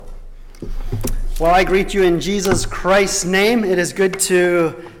Well, I greet you in Jesus Christ's name. It is good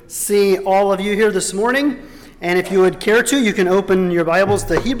to see all of you here this morning. And if you would care to, you can open your Bibles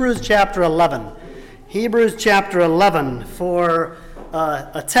to Hebrews chapter 11. Hebrews chapter 11 for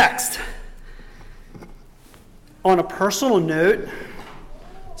a text. On a personal note,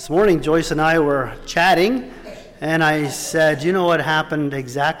 this morning Joyce and I were chatting, and I said, you know what happened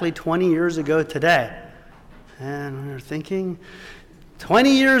exactly 20 years ago today? And we were thinking,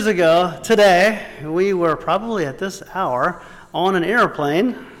 20 years ago today, we were probably at this hour on an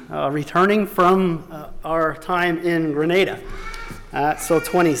airplane returning from our time in Grenada. So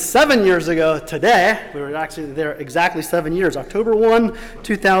 27 years ago today, we were actually there exactly 7 years, October 1,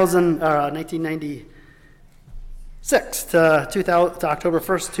 1996 to October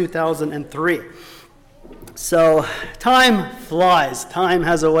 1st, 2003. So time flies. Time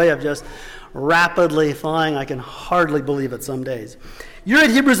has a way of just rapidly flying. I can hardly believe it some days. You're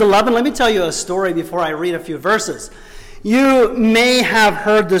at Hebrews 11. Let me tell you a story before I read a few verses. You may have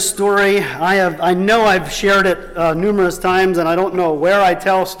heard this story. I know I've shared it numerous times, and I don't know where I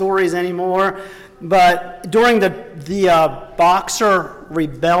tell stories anymore. But during the Boxer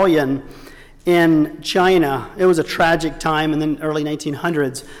Rebellion in China, it was a tragic time in the early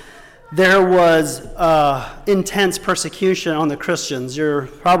 1900s. There was intense persecution on the Christians. You're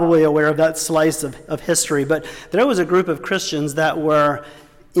probably aware of that slice of history, but there was a group of Christians that were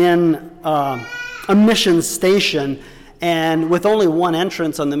in a mission station, and with only one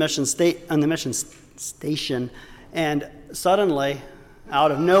entrance on the mission station, and suddenly,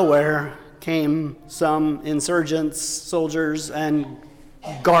 out of nowhere, came some insurgents, soldiers, and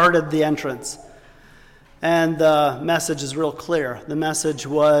guarded the entrance. And the message is real clear. The message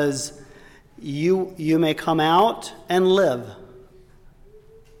was, you may come out and live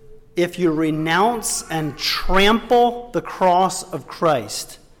if you renounce and trample the cross of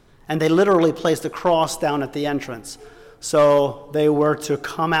Christ. And they literally placed a cross down at the entrance. So they were to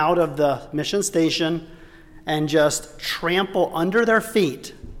come out of the mission station and just trample under their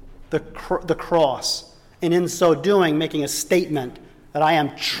feet the cross. And in so doing, making a statement that I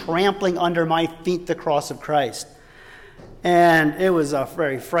am trampling under my feet the cross of Christ. And it was a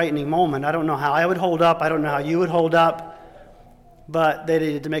very frightening moment. I don't know how I would hold up. I don't know how you would hold up. But they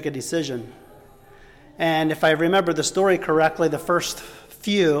needed to make a decision. And if I remember the story correctly, the first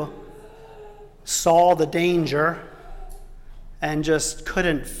few saw the danger and just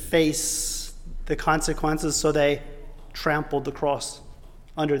couldn't face the consequences, so they trampled the cross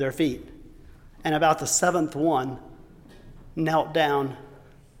under their feet. And about the seventh one knelt down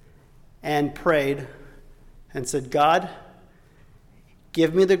and prayed and said, God,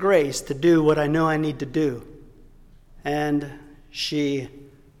 give me the grace to do what I know I need to do. And she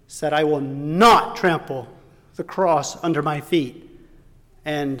said, I will not trample the cross under my feet.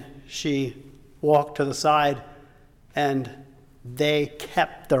 And she walked to the side, and they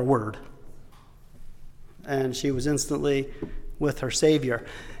kept their word. And she was instantly with her Savior.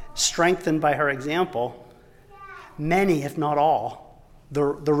 Strengthened by her example, many, if not all, the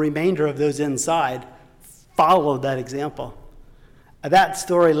remainder of those inside followed that example. That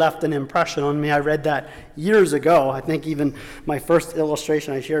story left an impression on me. I read that years ago. I think even my first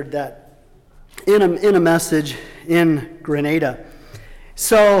illustration, I shared that in a message in Grenada.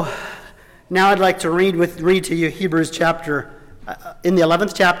 So now I'd like to read to you Hebrews chapter, in the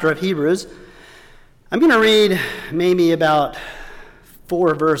 11th chapter of Hebrews. I'm going to read maybe about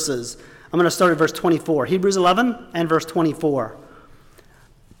 4 verses. I'm going to start at verse 24. Hebrews 11 and verse 24.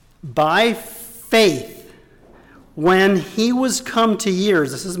 By faith, when he was come to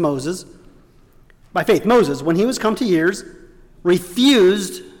years, this is Moses. By faith, Moses, when he was come to years,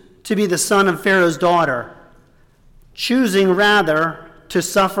 refused to be the son of Pharaoh's daughter, choosing rather to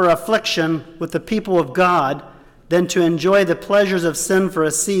suffer affliction with the people of God than to enjoy the pleasures of sin for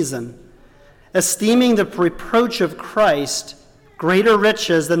a season, esteeming the reproach of Christ greater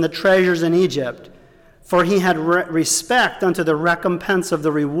riches than the treasures in Egypt, for he had respect unto the recompense of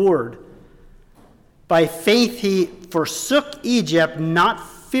the reward. By faith he forsook Egypt, not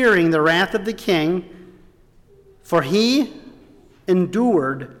fearing the wrath of the king, for he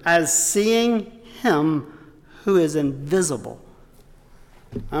endured as seeing him who is invisible.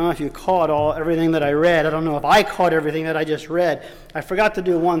 I don't know if you caught everything that I read. I don't know if I caught everything that I just read. I forgot to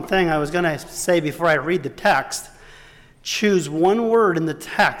do one thing I was going to say before I read the text. Choose one word in the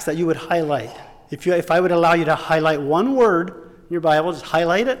text that you would highlight. If I would allow you to highlight one word in your Bible, just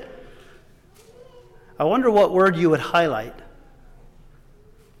highlight it. I wonder what word you would highlight.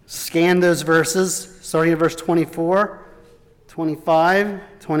 Scan those verses, starting at verse 24, 25,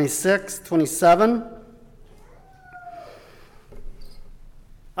 26, 27.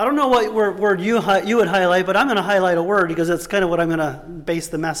 I don't know what word you would highlight, but I'm going to highlight a word because it's kind of what I'm going to base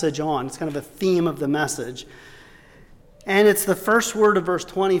the message on. It's kind of a theme of the message. And it's the first word of verse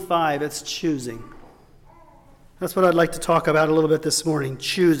 25. It's choosing. That's what I'd like to talk about a little bit this morning.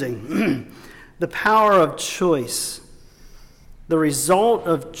 Choosing. The power of choice. The result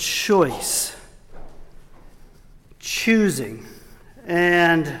of choice. Choosing.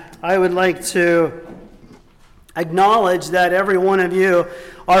 And I would like to acknowledge that every one of you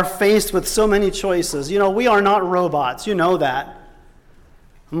are faced with so many choices. You know, we are not robots. You know that.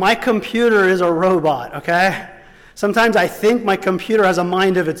 My computer is a robot, okay? Sometimes I think my computer has a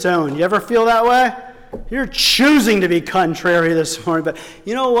mind of its own. You ever feel that way? You're choosing to be contrary this morning. But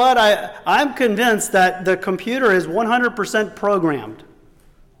you know what? I'm convinced that the computer is 100% programmed.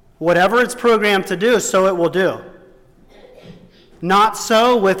 Whatever it's programmed to do, so it will do. Not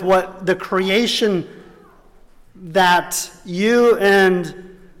so with what the creation that you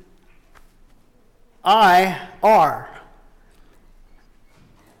and I are.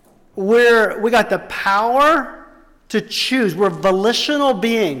 We got the power to choose. We're volitional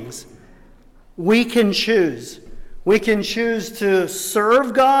beings. We can choose. We can choose to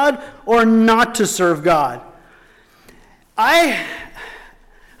serve God or not to serve God.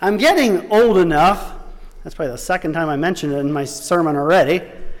 I'm getting old enough. That's probably the second time I mentioned it in my sermon already.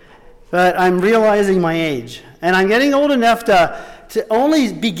 But I'm realizing my age. And I'm getting old enough to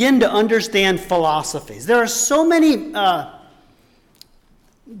only begin to understand philosophies. There are so many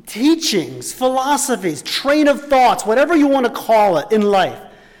teachings, philosophies, train of thoughts, whatever you want to call it in life.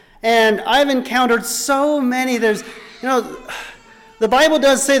 And I've encountered so many. The Bible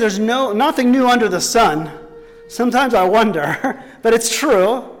does say there's nothing new under the sun. Sometimes I wonder, but it's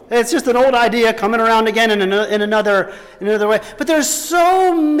true. It's just an old idea coming around again in another way. But there's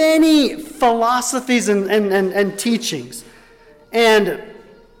so many philosophies and teachings. And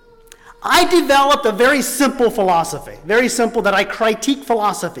I developed a very simple philosophy, very simple, that I critique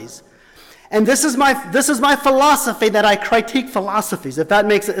philosophies. And this is my philosophy, that I critique philosophies, if that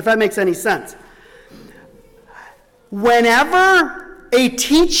makes any sense. Whenever a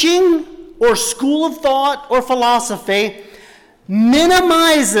teaching or school of thought or philosophy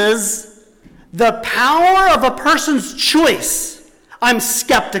minimizes the power of a person's choice, I'm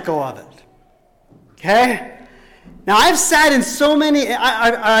skeptical of it. Okay? Now, I've sat in so many,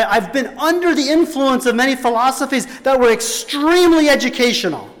 I've been under the influence of many philosophies that were extremely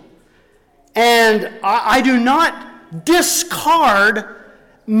educational. And I do not discard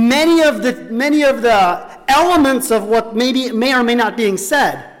many of the elements of what may or may not being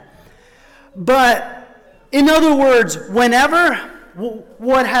said. But in other words, whenever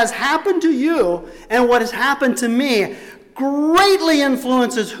what has happened to you and what has happened to me greatly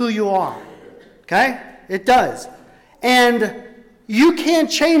influences who you are. Okay? It does. And you can't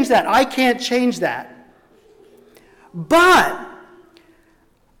change that. I can't change that. But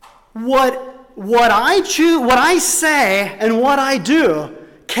what I choose, what I say, and what I do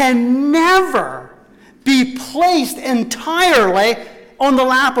can never be placed entirely on the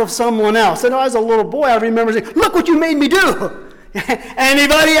lap of someone else. And as a little boy, I remember saying, "Look what you made me do."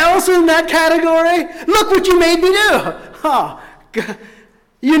 Anybody else in that category? Look what you made me do. Oh, God.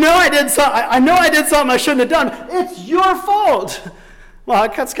 You know I did something I shouldn't have done. It's your fault. Well,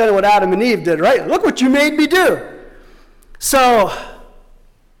 that's kind of what Adam and Eve did, right? Look what you made me do. So,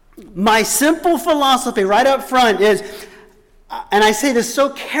 my simple philosophy right up front is, and I say this so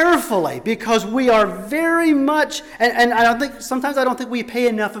carefully because we are very much, and I don't think we pay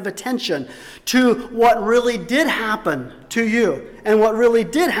enough of attention to what really did happen to you and what really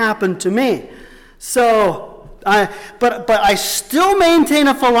did happen to me. So, but I still maintain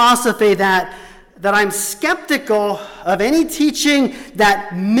a philosophy that I'm skeptical of any teaching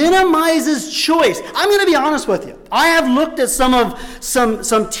that minimizes choice. I'm going to be honest with you. I have looked at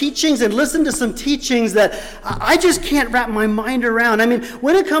some teachings and listened to some teachings that I just can't wrap my mind around. I mean,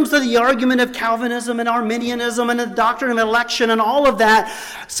 when it comes to the argument of Calvinism and Arminianism and the doctrine of election and all of that,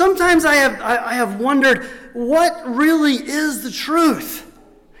 sometimes I have wondered what really is the truth.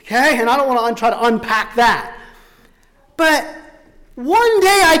 Okay? And I don't want to try to unpack that. But one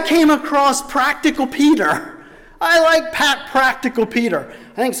day I came across Practical Peter. I like Practical Peter.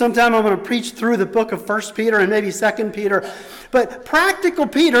 I think sometime I'm going to preach through the book of 1 Peter and maybe 2 Peter. But Practical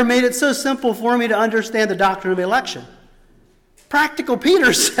Peter made it so simple for me to understand the doctrine of election. Practical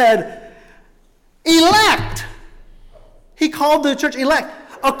Peter said, elect. He called the church elect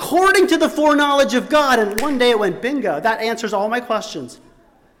according to the foreknowledge of God. And one day it went, bingo, that answers all my questions.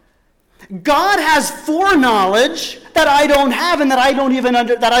 God has foreknowledge that I don't have and that I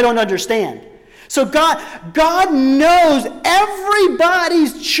don't understand. So God knows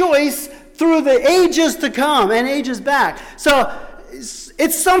everybody's choice through the ages to come and ages back. So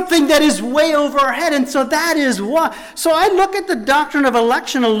it's something that is way over our head, and so that is why. So I look at the doctrine of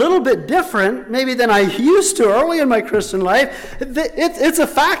election a little bit different, maybe than I used to early in my Christian life. It's a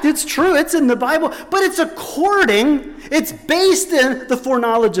fact, it's true, it's in the Bible, but it's based in the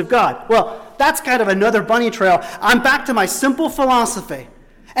foreknowledge of God. Well, that's kind of another bunny trail. I'm back to my simple philosophy,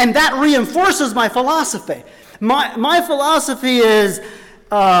 and that reinforces my philosophy. My philosophy is,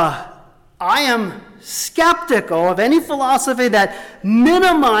 I am skeptical of any philosophy that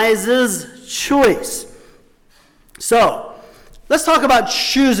minimizes choice. So, let's talk about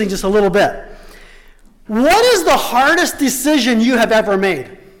choosing just a little bit. What is the hardest decision you have ever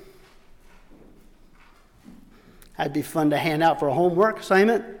made? That'd be fun to hand out for a homework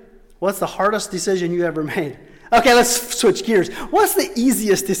assignment. What's the hardest decision you ever made? Okay, let's switch gears. What's the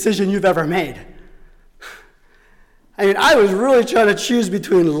easiest decision you've ever made? I mean, I was really trying to choose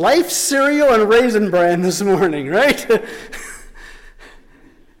between Life cereal and Raisin Bran this morning, right? Maybe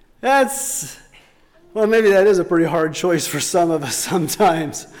that is a pretty hard choice for some of us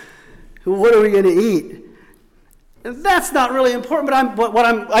sometimes. What are we going to eat? That's not really important, but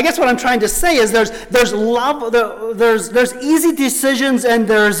I guess what I'm trying to say is there's easy decisions and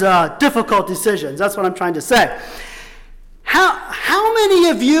there's difficult decisions. That's what I'm trying to say. How many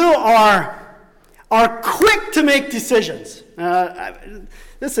of you are quick to make decisions?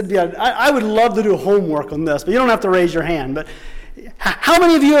 I would love to do homework on this, but you don't have to raise your hand. But how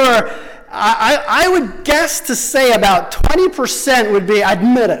many of you are, I would guess to say about 20% would be,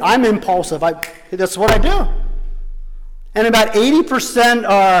 admit it, I'm impulsive. That's what I do. And about 80%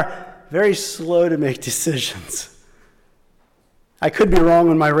 are very slow to make decisions. I could be wrong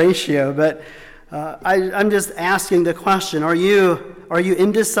on my ratio, but I'm just asking the question, are you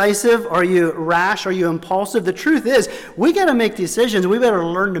indecisive? Are you rash? Are you impulsive? The truth is, we got to make decisions. We better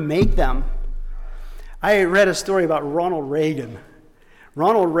learn to make them. I read a story about Ronald Reagan.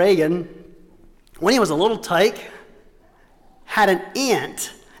 Ronald Reagan, when he was a little tyke, had an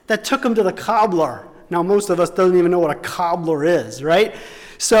aunt that took him to the cobbler. Now, most of us don't even know what a cobbler is, right?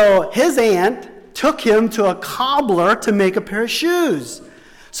 So his aunt took him to a cobbler to make a pair of shoes.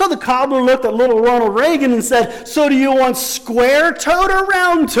 So the cobbler looked at little Ronald Reagan and said, "So do you want square-toed or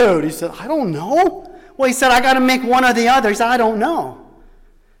round-toed?" He said, "I don't know." Well, he said, "I got to make one or the other." He said, "I don't know."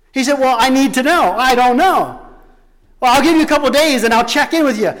 He said, "Well, I need to know." "I don't know." "Well, I'll give you a couple of days and I'll check in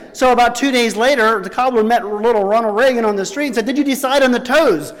with you." So about 2 days later, the cobbler met little Ronald Reagan on the street and said, "Did you decide on the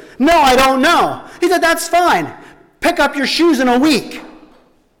toes?" "No, I don't know." He said, "That's fine. Pick up your shoes in a week."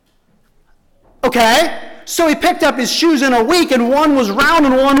 Okay, so he picked up his shoes in a week, and one was round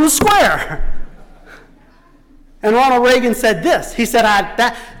and one was square. And Ronald Reagan said this. He said,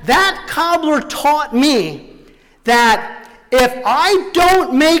 that cobbler taught me that if I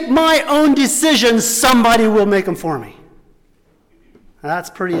don't make my own decisions, somebody will make them for me. That's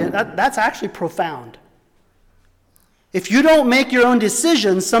actually profound. If you don't make your own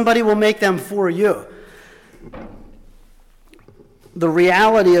decisions, somebody will make them for you. The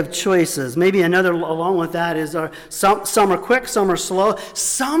reality of choices. Maybe another along with that is some are quick, some are slow.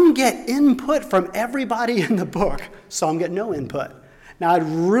 Some get input from everybody in the book. Some get no input. Now, I'd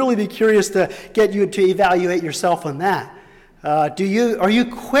really be curious to get you to evaluate yourself on that. Are you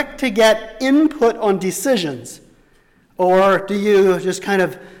quick to get input on decisions? Or do you just kind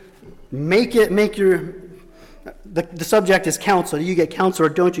of the subject is counsel. Do you get counsel or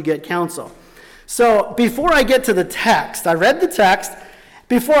don't you get counsel? So before I get to the text, I read the text.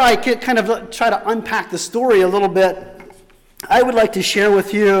 Before I could kind of try to unpack the story a little bit, I would like to share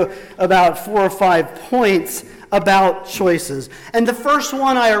with you about 4 or 5 points about choices. And the first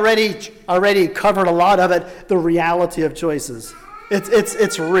one, I already covered a lot of it, the reality of choices.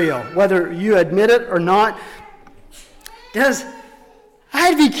 It's real, whether you admit it or not.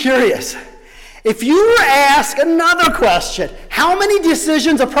 I'd be curious. If you were asked another question, how many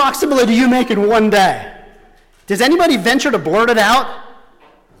decisions approximately do you make in one day? Does anybody venture to blurt it out?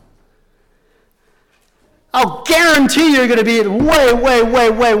 I'll guarantee you're going to be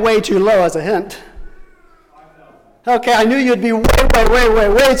way too low as a hint. Okay, I knew you'd be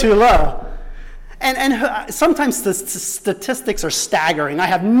way too low. And sometimes the statistics are staggering. I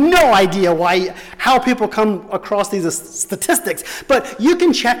have no idea how people come across these statistics, but you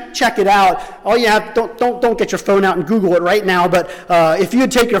can check it out. All you have, don't get your phone out and Google it right now. But if you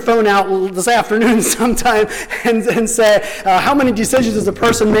take your phone out this afternoon sometime and say how many decisions does a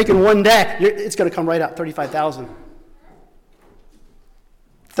person make in one day, it's going to come right out 35,000.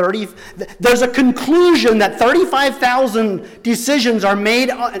 There's a conclusion that 35,000 decisions are made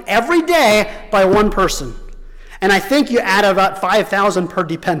every day by one person. And I think you add about 5,000 per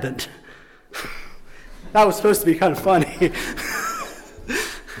dependent. That was supposed to be kind of funny.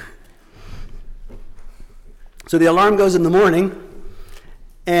 So the alarm goes in the morning,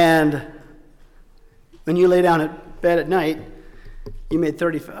 and when you lay down at bed at night, you made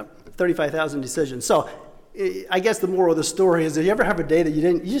 35,000 decisions. So I guess the moral of the story is, if you ever have a day that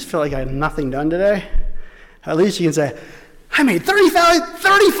you just feel like I had nothing done today, at least you can say, I made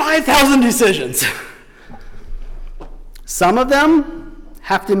 35,000 decisions. Some of them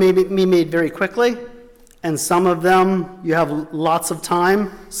have to be made very quickly, and some of them you have lots of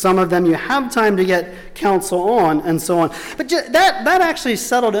time. Some of them you have time to get counsel on, and so on. But that actually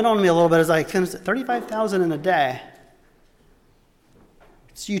settled in on me a little bit as I came to 35,000 in a day.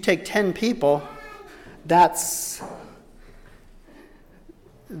 So you take 10 people, that's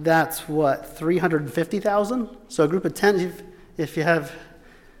what, 350,000? So a group of 10, if you have,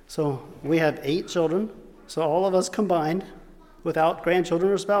 so we have 8 children, so all of us combined, without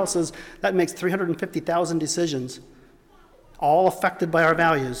grandchildren or spouses, that makes 350,000 decisions, all affected by our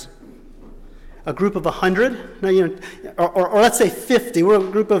values. A group of 100, or let's say 50, we're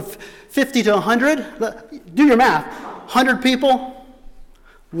a group of 50 to 100, do your math, 100 people,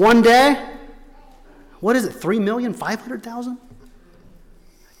 one day, what is it, 3,500,000?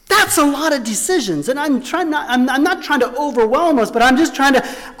 That's a lot of decisions, and I'm not trying to overwhelm us, but I'm just trying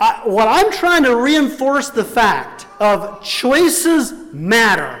to reinforce the fact of choices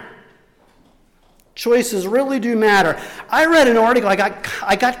matter. Choices really do matter. I read an article, I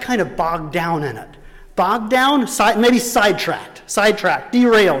got kind of bogged down in it. Bogged down, maybe sidetracked,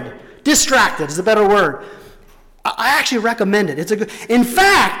 derailed, distracted is a better word. I actually recommend it. In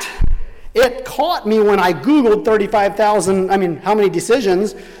fact, it caught me when I Googled 35,000, how many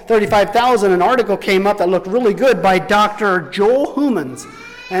decisions? 35,000, an article came up that looked really good by Dr. Joel Humans.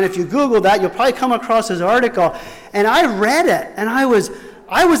 And if you Google that, you'll probably come across his article. And I read it, and I was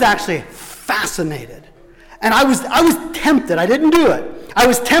actually fascinated. And I was tempted. I didn't do it. I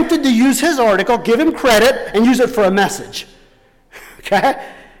was tempted to use his article, give him credit, and use it for a message. Okay?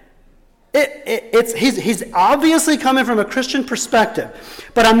 He's obviously coming from a Christian perspective.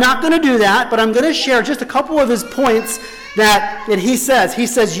 But I'm not going to do that, but I'm going to share just a couple of his points that he says. He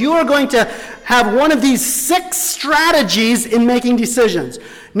says, you are going to have one of these 6 strategies in making decisions.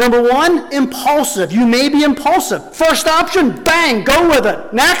 Number 1, impulsive. You may be impulsive. First option, bang, go with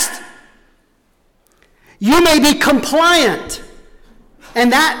it. Next, you may be compliant.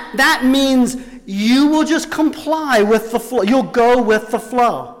 And that means you will just comply with the flow. You'll go with the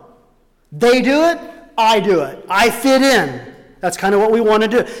flow. They do it, I do it. I fit in. That's kind of what we want to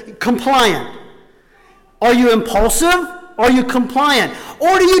do. Compliant. Are you impulsive? Are you compliant?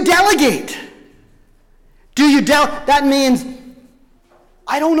 Or do you delegate? That means,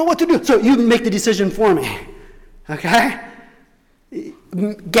 I don't know what to do. So you make the decision for me. Okay?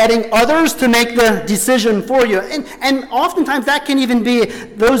 Getting others to make the decision for you. And oftentimes that can even be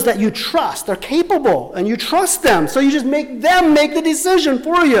those that you trust. They're capable and you trust them. So you just make them make the decision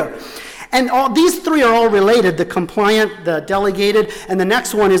for you. And these 3 are all related, the compliant, the delegated, and the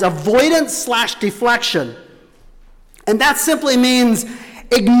next one is avoidance/deflection. And that simply means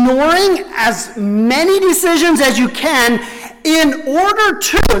ignoring as many decisions as you can in order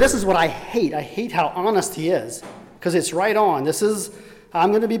to, this is what I hate how honest he is, because it's right on.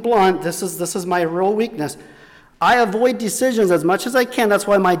 I'm going to be blunt, this is my real weakness. I avoid decisions as much as I can. That's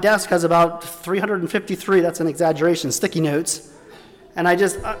why my desk has about 353, that's an exaggeration, sticky notes. And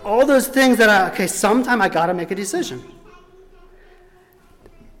all those things that sometime I got to make a decision.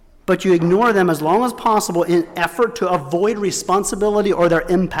 But you ignore them as long as possible in effort to avoid responsibility or their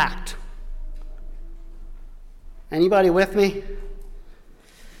impact. Anybody with me?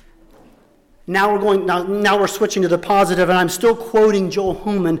 Now we're switching to the positive, and I'm still quoting Joel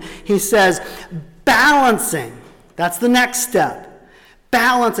Human. He says, balancing, that's the next step.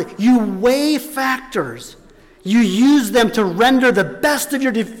 Balancing, you weigh factors. You use them to render the best of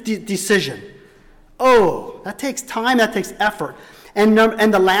your decision. Oh, that takes time, that takes effort. And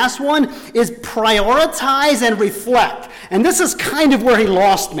the last one is prioritize and reflect. And this is kind of where he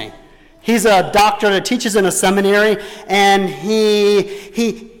lost me. He's a doctor that teaches in a seminary, and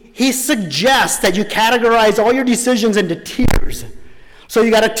he suggests that you categorize all your decisions into tiers. So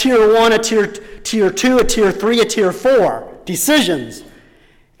you got a tier 1, a tier 2, a tier 3, a tier 4 decisions.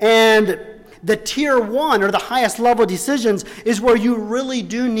 And the tier 1, or the highest level decisions, is where you really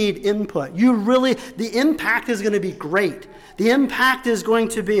do need input. The impact is going to be great. The impact is going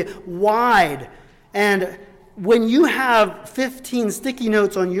to be wide. And when you have 15 sticky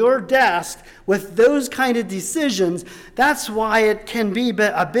notes on your desk with those kind of decisions, that's why it can be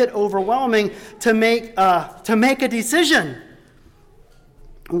a bit overwhelming to make a decision.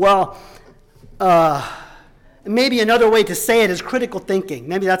 Well, maybe another way to say it is critical thinking.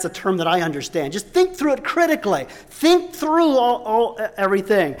 Maybe that's a term that I understand. Just think through it critically. Think through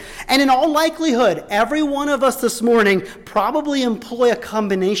everything. And in all likelihood, every one of us this morning probably employ a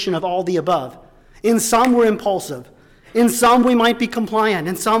combination of all the above. In some, we're impulsive. In some, we might be compliant.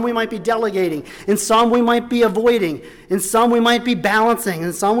 In some, we might be delegating. In some, we might be avoiding. In some, we might be balancing.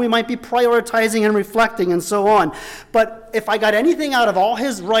 In some, we might be prioritizing and reflecting, and so on. But if I got anything out of all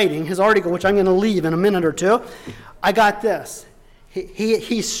his writing, his article, which I'm going to leave in a minute or two, I got this.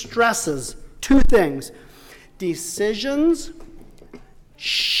 He stresses two things. Decisions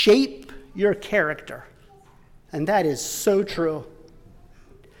shape your character. And that is so true.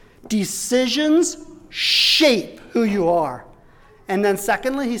 Decisions shape who you are. And then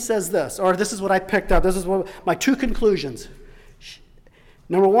secondly, he says this, or this is what I picked up. This is my two conclusions.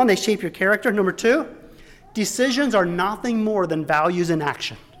 Number one, they shape your character. Number two, decisions are nothing more than values in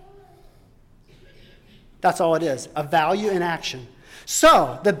action. That's all it is, a value in action.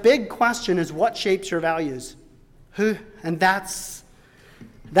 So the big question is, what shapes your values? Who? And that's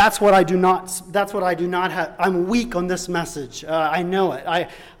what I do not have. I'm weak on this message. I know it.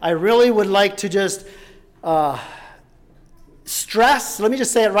 I really would like to just stress, let me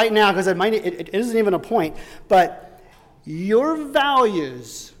just say it right now because it isn't even a point, but your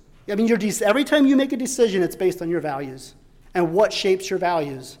values, every time you make a decision, it's based on your values and what shapes your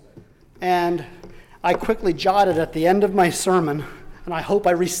values. And I quickly jotted at the end of my sermon, and I hope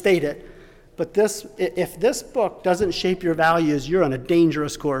I restate it, but if this book doesn't shape your values, you're on a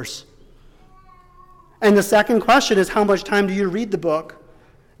dangerous course. And the second question is, how much time do you read the book?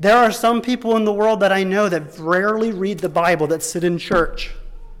 There are some people in the world that I know that rarely read the Bible, that sit in church.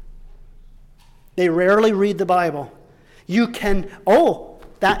 They rarely read the Bible. You know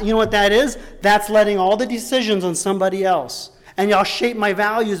what that is? That's letting all the decisions on somebody else. And I'll shape my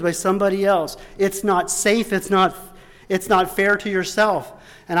values by somebody else. It's not safe. It's not fair to yourself.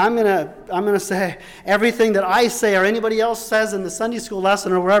 And I'm gonna say everything that I say or anybody else says in the Sunday school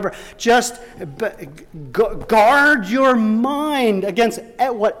lesson or wherever, just guard your mind against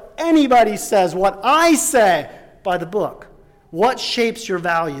what anybody says, what I say by the book. What shapes your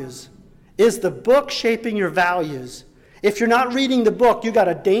values? Is the book shaping your values? If you're not reading the book, you got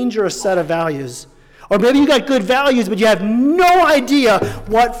a dangerous set of values. Or maybe you got good values, but you have no idea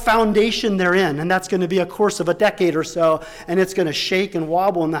what foundation they're in. And that's going to be a course of a decade or so, and it's going to shake and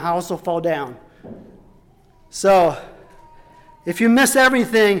wobble, and the house will fall down. So, if you miss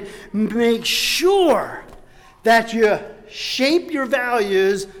everything, make sure that you shape your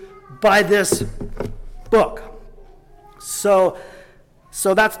values by this book. So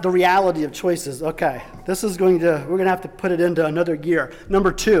that's the reality of choices. Okay, we're going to have to put it into another gear.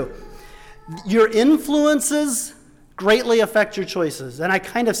 Number two. Your influences greatly affect your choices. And I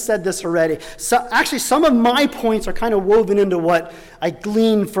kind of said this already. So actually, some of my points are kind of woven into what I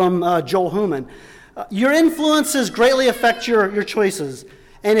gleaned from Joel Human. Your influences greatly affect your choices.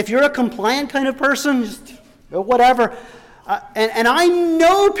 And if you're a compliant kind of person, just whatever. And I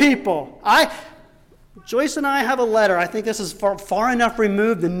know people. Joyce and I have a letter. I think this is far enough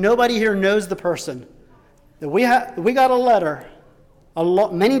removed that nobody here knows the person. That we got a letter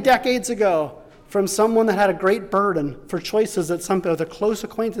many decades ago from someone that had a great burden for choices that some of the close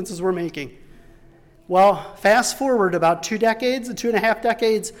acquaintances were making. Well, fast forward about 2.5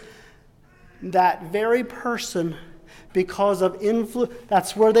 decades, that very person, because of influence,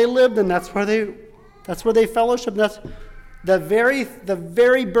 that's where they lived and that's where they fellowshiped. That's the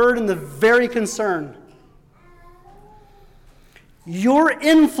very burden, the very concern. Your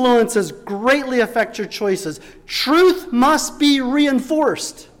influences greatly affect your choices. Truth must be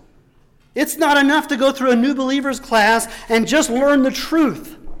reinforced. It's not enough to go through a new believers class and just learn the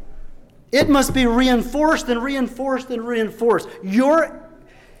truth. It must be reinforced and reinforced and reinforced. Your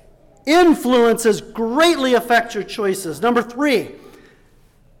influences greatly affect your choices. Number three,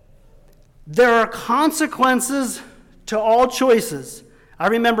 there are consequences to all choices. I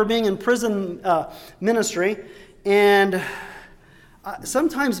remember being in prison ministry, and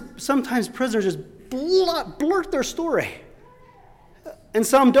sometimes prisoners just blurt their story, and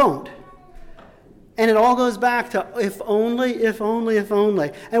some don't. And it all goes back to if only, if only, if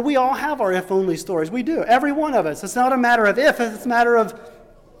only. And we all have our if only stories. We do, every one of us. It's not a matter of if, it's a matter of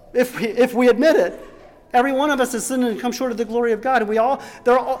if we admit it. Every one of us has sinned and come short of the glory of God.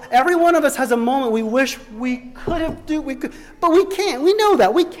 Every one of us has a moment we wish we could, but we can't. We know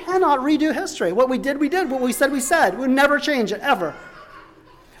that. We cannot redo history. What we did, we did. What we said, we said. We'll never change it, ever.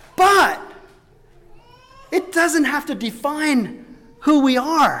 But it doesn't have to define who we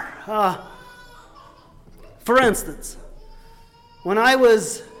are. For instance, when I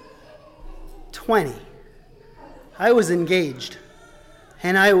was 20, I was engaged,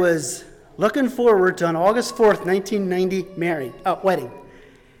 and I was looking forward to an August 4th, 1990 wedding.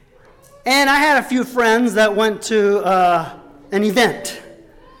 And I had a few friends that went to an event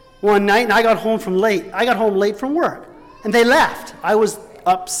one night, and I got home late from work, and they left. I was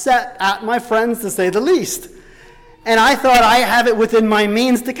upset at my friends, to say the least. And I thought I have it within my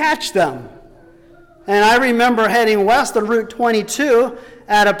means to catch them. And I remember heading west on Route 22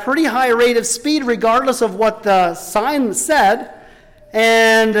 at a pretty high rate of speed, regardless of what the sign said.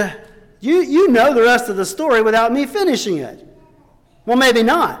 And you know the rest of the story without me finishing it. Well, maybe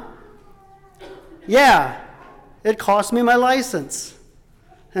not. Yeah, it cost me my license.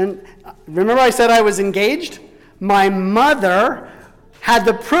 And remember I said I was engaged? My mother had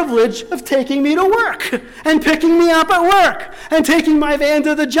the privilege of taking me to work and picking me up at work and taking my van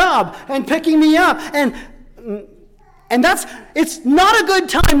to the job and picking me up. And it's not a good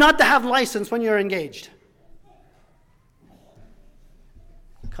time not to have license when you're engaged.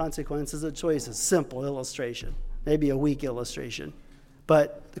 Consequences of choices. Simple illustration. Maybe a weak illustration.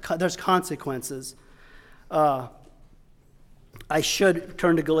 But there's consequences. I should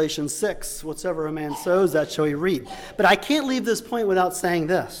turn to Galatians 6. Whatsoever a man sows, that shall he reap. But I can't leave this point without saying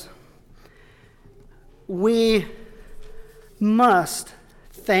this. We must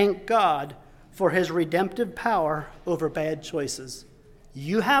thank God for his redemptive power over bad choices.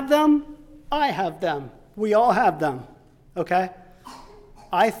 You have them. I have them. We all have them. Okay?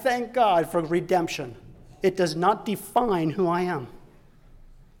 I thank God for redemption. It does not define who I am.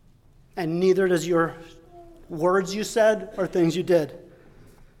 And neither does your words you said or things you did.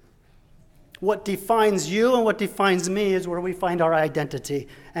 What defines you and what defines me is where we find our identity.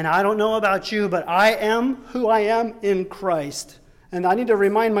 And I don't know about you, but I am who I am in Christ. And I need to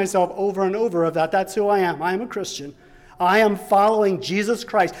remind myself over and over of that. That's who I am. I am a Christian. I am following Jesus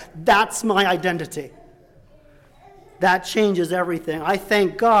Christ. That's my identity. That changes everything. I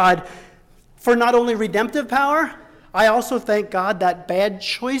thank God for not only redemptive power, I also thank God that bad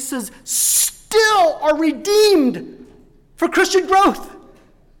choices still are redeemed for Christian growth.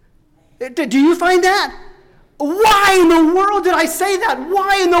 Do you find that? Why in the world did I say that?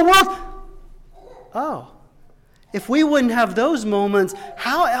 Why in the world? Oh, if we wouldn't have those moments,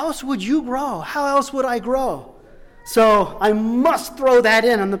 how else would you grow? How else would I grow? So I must throw that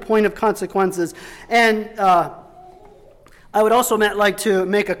in on the point of consequences. And I would also like to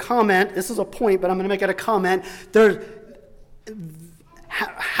make a comment. This is a point, but I'm going to make it a comment.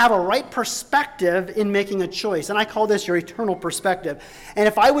 Have a right perspective in making a choice. And I call this your eternal perspective. And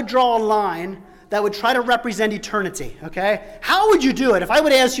if I would draw a line that would try to represent eternity, okay? How would you do it? If I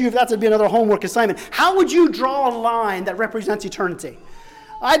would ask you, if that would be another homework assignment, how would you draw a line that represents eternity?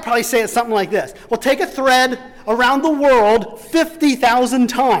 I'd probably say it's something like this. Well, take a thread around the world 50,000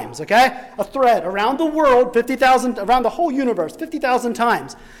 times, okay? A thread around the world, 50,000, around the whole universe, 50,000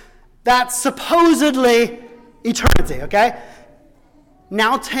 times. That's supposedly eternity, okay?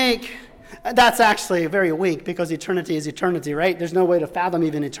 Now that's actually very weak because eternity is eternity, right? There's no way to fathom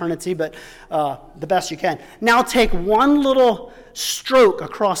even eternity, but the best you can. Now take one little stroke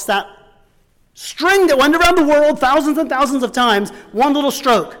across that string that went around the world thousands and thousands of times, one little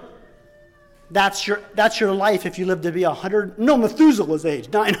stroke. That's your life if you live to be 100. No, Methuselah's age,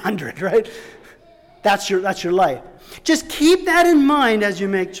 900, right? That's your life. Just keep that in mind as you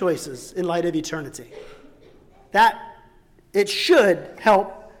make choices in light of eternity. That it should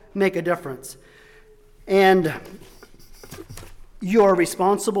help make a difference. And you're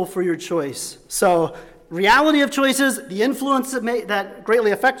responsible for your choice. So reality of choices, the influence that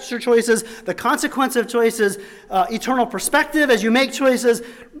greatly affects your choices, the consequence of choices, eternal perspective as you make choices.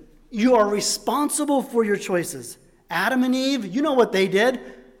 You are responsible for your choices. Adam and Eve, you know what they did.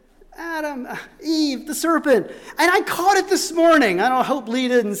 Adam, Eve, the serpent. And I caught it this morning. I hope Lee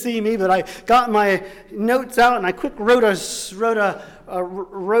didn't see me, but I got my notes out and I quick wrote a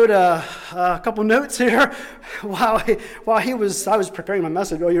couple notes here while I was preparing my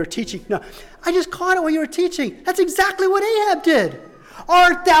message while you were teaching. No, I just caught it while you were teaching. That's exactly what Ahab did.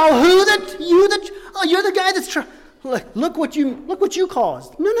 Art thou you're the guy that's look what you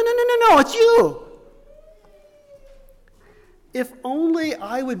caused. No, it's you. If only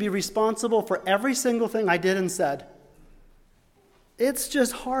I would be responsible for every single thing I did and said. it's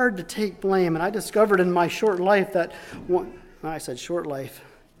just hard to take blame. And I discovered in my short life that, one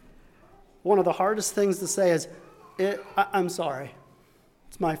of the hardest things to say is, I'm sorry.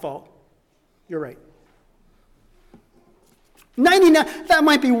 It's my fault. You're right. 99, that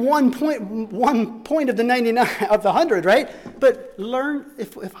might be one point of the 99 of the 100, right? But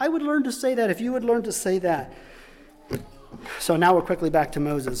if I would learn to say that, if you would learn to say that. So now we're quickly back to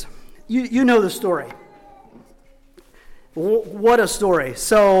Moses. You know the story. What a story.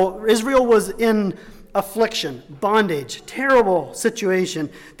 So Israel was in affliction, bondage, terrible situation.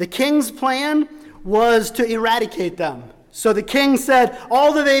 The king's plan was to eradicate them. So the king said,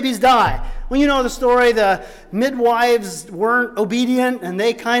 all the babies die. Well, you know the story. The midwives weren't obedient, and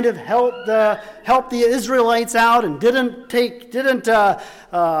they kind of helped the Israelites out and didn't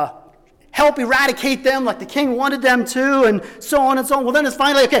help eradicate them like the king wanted them to, and so on and so on. Well, then it's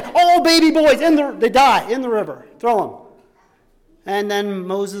finally, okay, all baby boys, they die in the river. Throw them. And then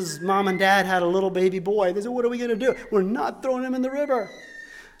Moses' mom and dad had a little baby boy. They said, what are we going to do? We're not throwing him in the river.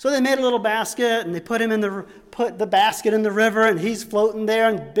 So they made a little basket, and they put the basket in the river, and he's floating there,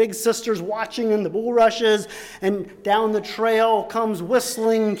 and big sister's watching in the bulrushes, and down the trail comes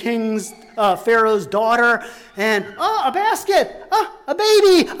whistling Pharaoh's daughter, and a basket, a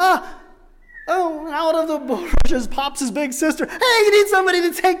baby, out of the bulrushes pops his big sister. Hey, you need somebody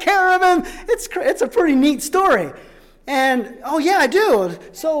to take care of him. It's a pretty neat story. And, oh yeah, I do.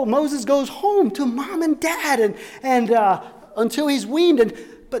 So Moses goes home to mom and dad, and until he's weaned,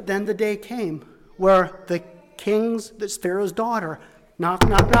 but then the day came where the Pharaoh's daughter, knock,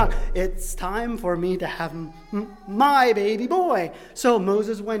 knock, knock. It's time for me to have my baby boy. So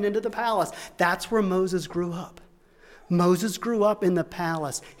Moses went into the palace. That's where Moses grew up. Moses grew up in the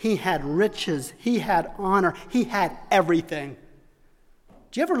palace. He had riches. He had honor. He had everything.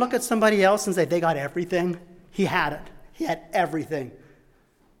 Do you ever look at somebody else and say, they got everything? He had it. He had everything.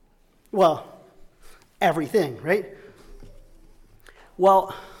 Well, everything, right?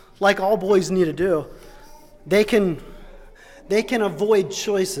 Well, like all boys need to do, they can avoid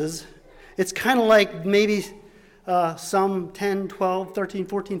choices. It's kind of like maybe some 10, 12, 13,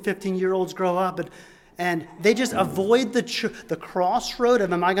 14, 15-year-olds grow up and they just avoid the crossroad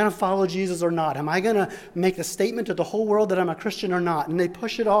of, am I going to follow Jesus or not? Am I going to make the statement to the whole world that I'm a Christian or not? And they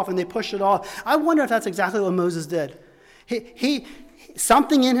push it off and they push it off. I wonder if that's exactly what Moses did. He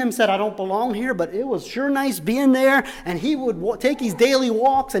something in him said, I don't belong here, but it was sure nice being there. And he would take his daily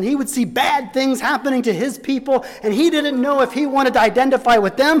walks, and he would see bad things happening to his people, and he didn't know if he wanted to identify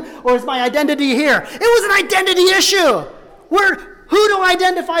with them or is my identity here. It was an identity issue. Who do I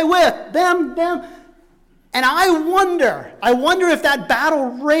identify with? Them. And I wonder if that battle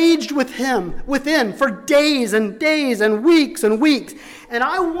raged within for days and days and weeks and weeks. And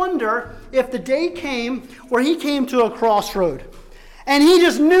I wonder if the day came where he came to a crossroad. And he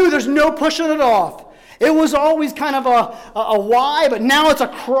just knew there's no pushing it off. It was always kind of a why, but now it's a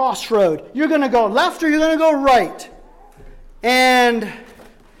crossroad. You're going to go left or you're going to go right. And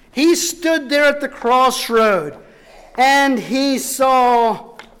he stood there at the crossroad. And he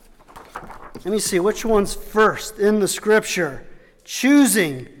saw, let me see, which one's first in the scripture?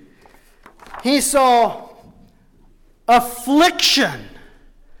 Choosing. He saw affliction.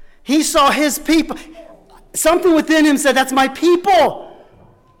 He saw his people. Something within him said, that's my people.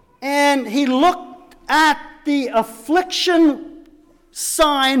 And he looked at the affliction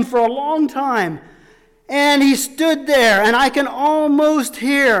sign for a long time. And he stood there, and I can almost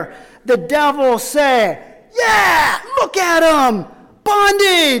hear the devil say, yeah, look at him.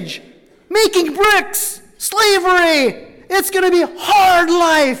 Bondage, making bricks, slavery. It's going to be hard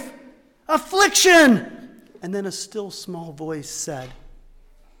life, affliction. And then a still small voice said,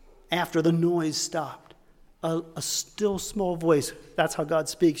 after the noise stopped, a still small voice, that's how God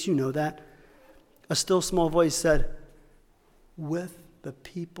speaks, you know that. A still small voice said, with the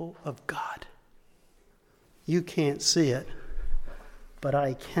people of God. You can't see it, but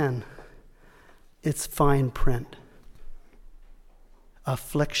I can. It's fine print.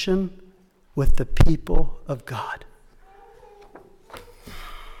 Affliction with the people of God.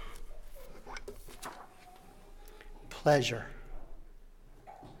 Pleasure.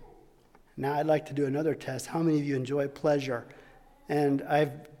 Now I'd like to do another test. How many of you enjoy pleasure? And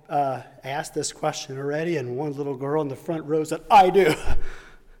I've asked this question already, and one little girl in the front row said, I do.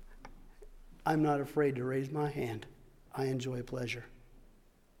 I'm not afraid to raise my hand. I enjoy pleasure.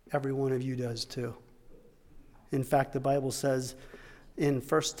 Every one of you does too. In fact, the Bible says in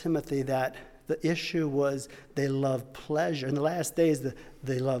 1 Timothy that the issue was they love pleasure. In the last days,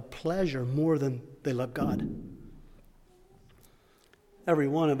 they love pleasure more than they love God. Every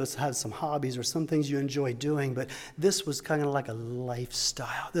one of us has some hobbies or some things you enjoy doing, but this was kind of like a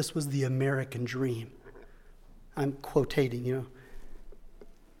lifestyle. This was the American dream. I'm quotating,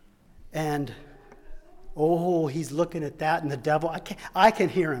 And, he's looking at that, and the devil, I can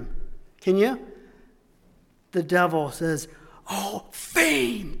hear him. Can you? The devil says,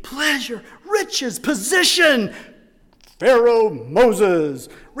 fame, pleasure, riches, position, Pharaoh, Moses,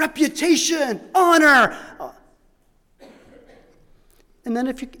 reputation, honor. And then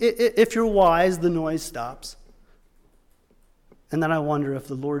if you're wise, the noise stops. And then I wonder if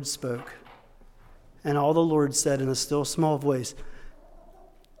the Lord spoke. And all the Lord said in a still small voice,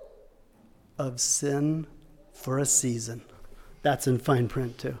 of sin for a season. That's in fine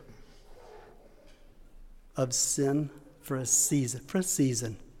print too. Of sin for a season. For a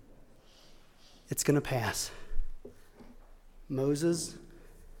season. It's going to pass. Moses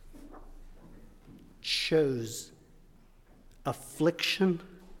chose affliction.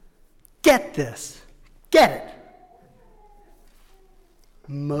 Get this. Get it.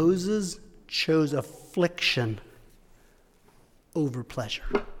 Moses chose affliction over pleasure.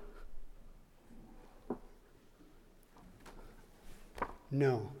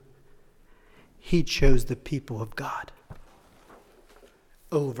 No. He chose the people of God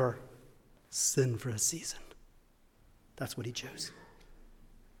over sin for a season. That's what he chose.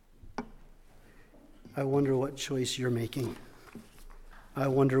 I wonder what choice you're making. I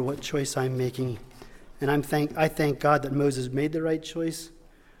wonder what choice I'm making. And I thank God that Moses made the right choice.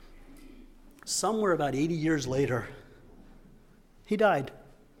 Somewhere about 80 years later, he died.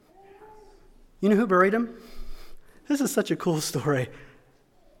 You know who buried him? This is such a cool story.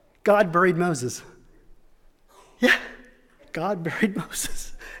 God buried Moses. Yeah, God buried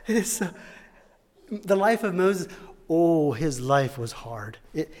Moses. It is the life of Moses. His life was hard.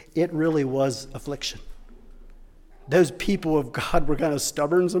 It really was affliction. Those people of God were kind of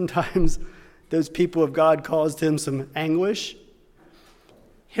stubborn sometimes. Those people of God caused him some anguish.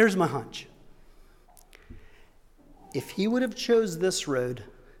 Here's my hunch. If he would have chose this road,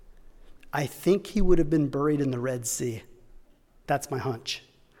 I think he would have been buried in the Red Sea. That's my hunch.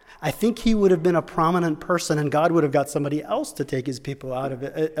 I think he would have been a prominent person, and God would have got somebody else to take his people out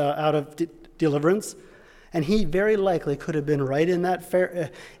of deliverance. And he very likely could have been right in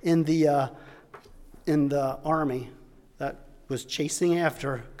that in the army that was chasing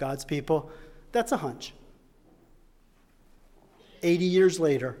after God's people. That's a hunch. 80 years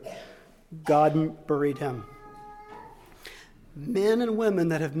later, God buried him. Men and women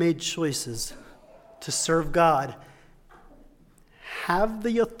that have made choices to serve God have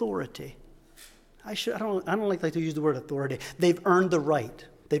the authority. I don't like to use the word authority. They've earned the right.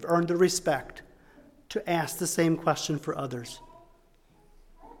 They've earned the respect to ask the same question for others.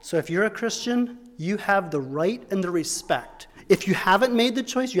 So if you're a Christian, you have the right and the respect. If you haven't made the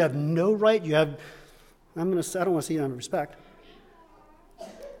choice, you have no right. I don't want to say you don't have respect.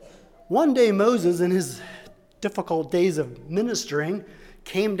 One day Moses, in his difficult days of ministering,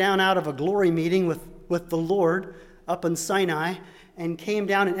 came down out of a glory meeting with the Lord up in Sinai, and came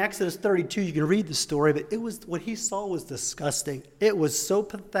down in Exodus 32. You can read the story, but what he saw was disgusting. It was so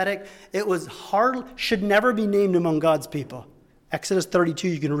pathetic. It was hard, should never be named among God's people. Exodus 32,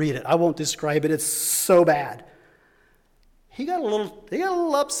 you can read it. I won't describe it. It's so bad. He got a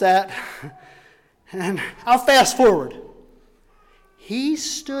little upset. And I'll fast forward. He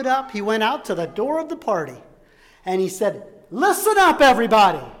stood up. He went out to the door of the party. And he said, "Listen up,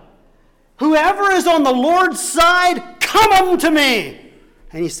 everybody. Whoever is on the Lord's side, come unto me."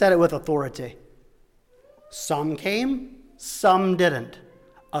 And he said it with authority. Some came, some didn't.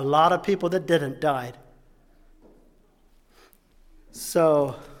 A lot of people that didn't died.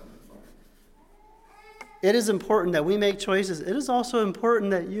 So it is important that we make choices. It is also important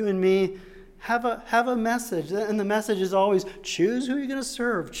that you and me have a message. And the message is always, choose who you're going to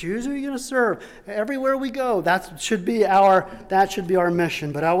serve. Choose who you're going to serve. Everywhere we go, that should be our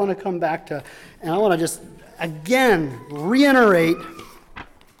mission. But I want to come back to, and I want to just again reiterate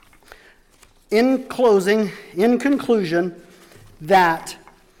in conclusion, that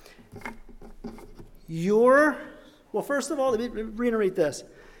first of all, let me reiterate this.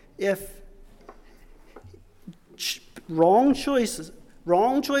 If wrong choices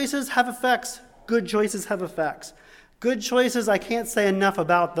have effects, good choices have effects. Good choices, I can't say enough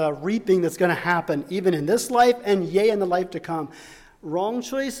about the reaping that's going to happen, even in this life and in the life to come. Wrong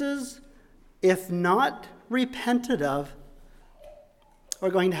choices, if not repented of, are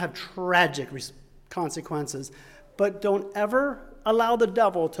going to have tragic consequences. But don't ever allow the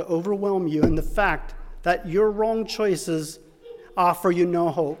devil to overwhelm you in the fact that your wrong choices offer you no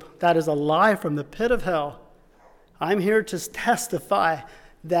hope. That is a lie from the pit of hell. I'm here to testify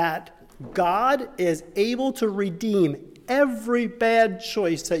that God is able to redeem every bad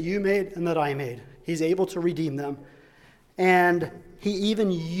choice that you made and that I made. He's able to redeem them. And he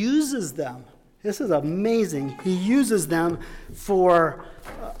even uses them. This is amazing. He uses them for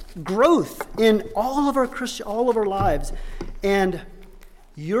growth in all of our lives. And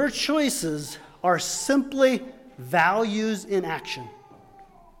your choices are simply values in action.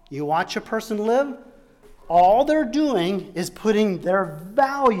 You watch a person live, all they're doing is putting their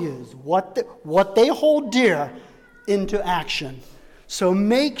values, what they hold dear, into action. So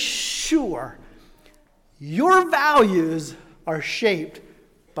make sure your values are shaped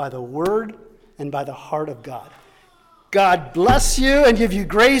by the Word and by the heart of God. God bless you and give you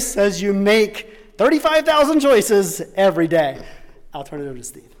grace as you make 35,000 choices every day. I'll turn it over to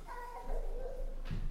Steve.